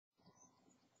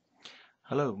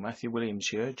Hello, Matthew Williams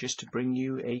here, just to bring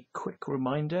you a quick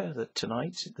reminder that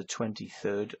tonight, the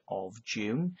 23rd of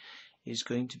June, is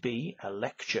going to be a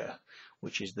lecture,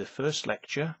 which is the first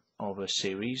lecture of a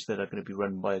series that are going to be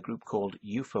run by a group called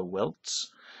UFOwilts,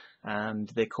 and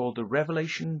they're called the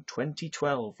Revelation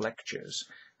 2012 Lectures.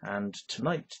 And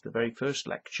tonight, the very first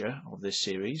lecture of this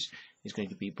series is going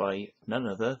to be by none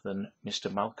other than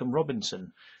Mr. Malcolm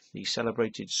Robinson, the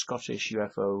celebrated Scottish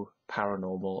UFO,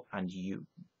 paranormal and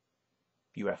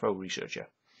UFO researcher.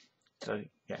 So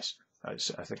yes, I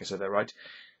think I said that right.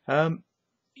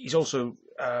 He's also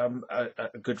a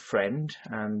good friend,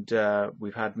 and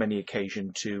we've had many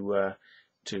occasions to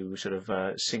sort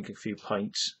of sink a few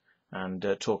pints and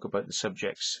talk about the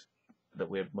subjects that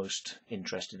we're most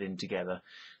interested in together.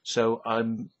 So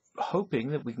I'm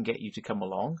hoping that we can get you to come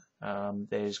along.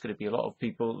 There's going to be a lot of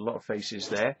people, a lot of faces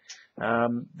there.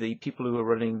 The people who are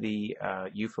running the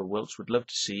UFOwilts would love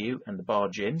to see you, and the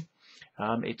Barge Inn.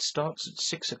 It starts at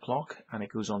 6 o'clock and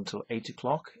it goes on till 8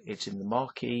 o'clock. It's in the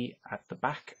marquee at the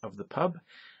back of the pub,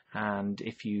 and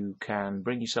if you can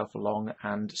bring yourself along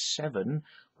and 7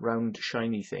 round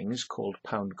shiny things called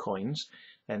pound coins,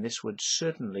 then this would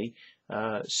certainly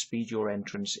speed your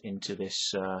entrance into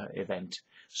this event.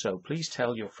 So please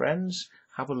tell your friends,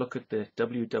 have a look at the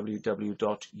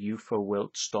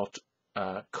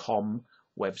www.ufowilts.com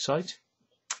website.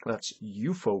 That's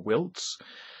UFOwilts.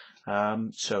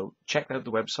 So check out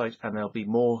the website, and there'll be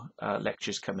more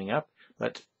lectures coming up,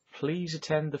 but please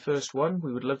attend the first one.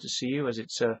 We would love to see you, as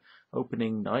it's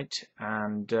opening night,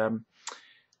 and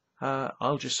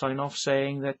I'll just sign off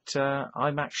saying that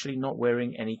I'm actually not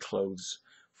wearing any clothes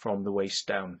from the waist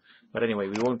down. But anyway,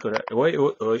 we won't go to... Wait,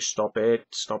 stop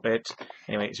it.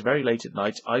 Anyway, it's very late at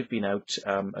night. I've been out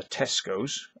at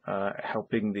Tesco's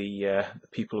helping the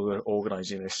people who are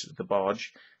organising this, the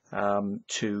barge,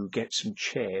 to get some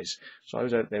chairs. So I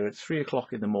was out there at 3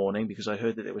 o'clock in the morning because I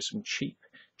heard that there were some cheap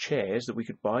chairs that we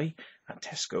could buy at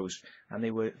Tesco's, and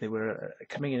they were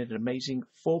coming in at an amazing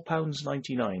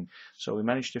 £4.99. So we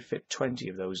managed to fit 20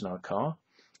 of those in our car,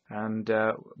 and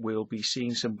we'll be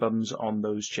seeing some bums on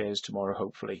those chairs tomorrow,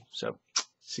 hopefully. So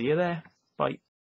see you there. Bye.